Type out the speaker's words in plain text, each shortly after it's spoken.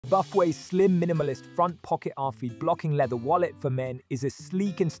Buffway Slim Minimalist Front Pocket Rfid Blocking Leather Wallet for Men is a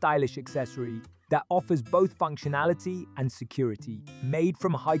sleek and stylish accessory that offers both functionality and security. Made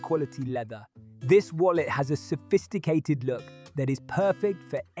from high-quality leather, this wallet has a sophisticated look that is perfect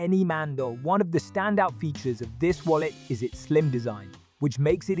for any man though. One of the standout features of this wallet is its slim design, which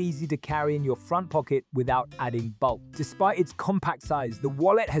makes it easy to carry in your front pocket without adding bulk. Despite its compact size, the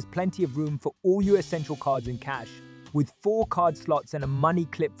wallet has plenty of room for all your essential cards and cash, with 4 card slots and a money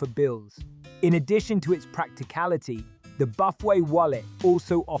clip for bills. In addition to its practicality, the Buffway wallet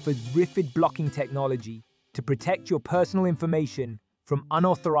also offers Rfid blocking technology to protect your personal information from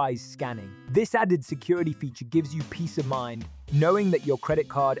unauthorized scanning. This added security feature gives you peace of mind, knowing that your credit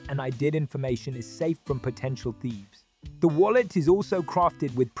card and ID information is safe from potential thieves. The wallet is also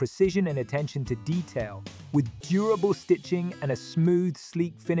crafted with precision and attention to detail, with durable stitching and a smooth,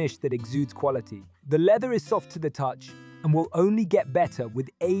 sleek finish that exudes quality. The leather is soft to the touch and will only get better with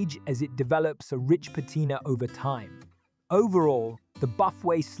age as it develops a rich patina over time. Overall, the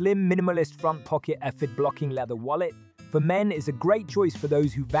Buffway Slim Minimalist Front Pocket Rfid Blocking Leather Wallet for Men is a great choice for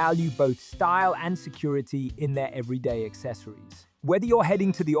those who value both style and security in their everyday accessories. Whether you're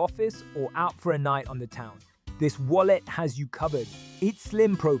heading to the office or out for a night on the town, this wallet has you covered. Its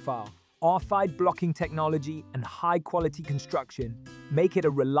slim profile, Rfid blocking technology, and high-quality construction make it a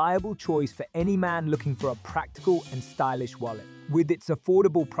reliable choice for any man looking for a practical and stylish wallet. With its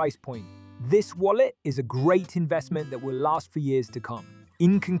affordable price point, this wallet is a great investment that will last for years to come.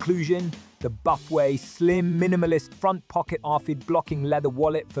 In conclusion, the Buffway Slim Minimalist Front Pocket Rfid Blocking Leather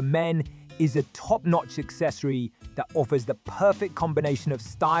Wallet for Men is a top-notch accessory that offers the perfect combination of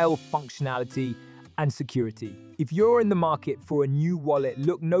style, functionality, and security. If you're in the market for a new wallet,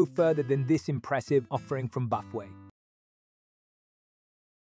 look no further than this impressive offering from Buffway.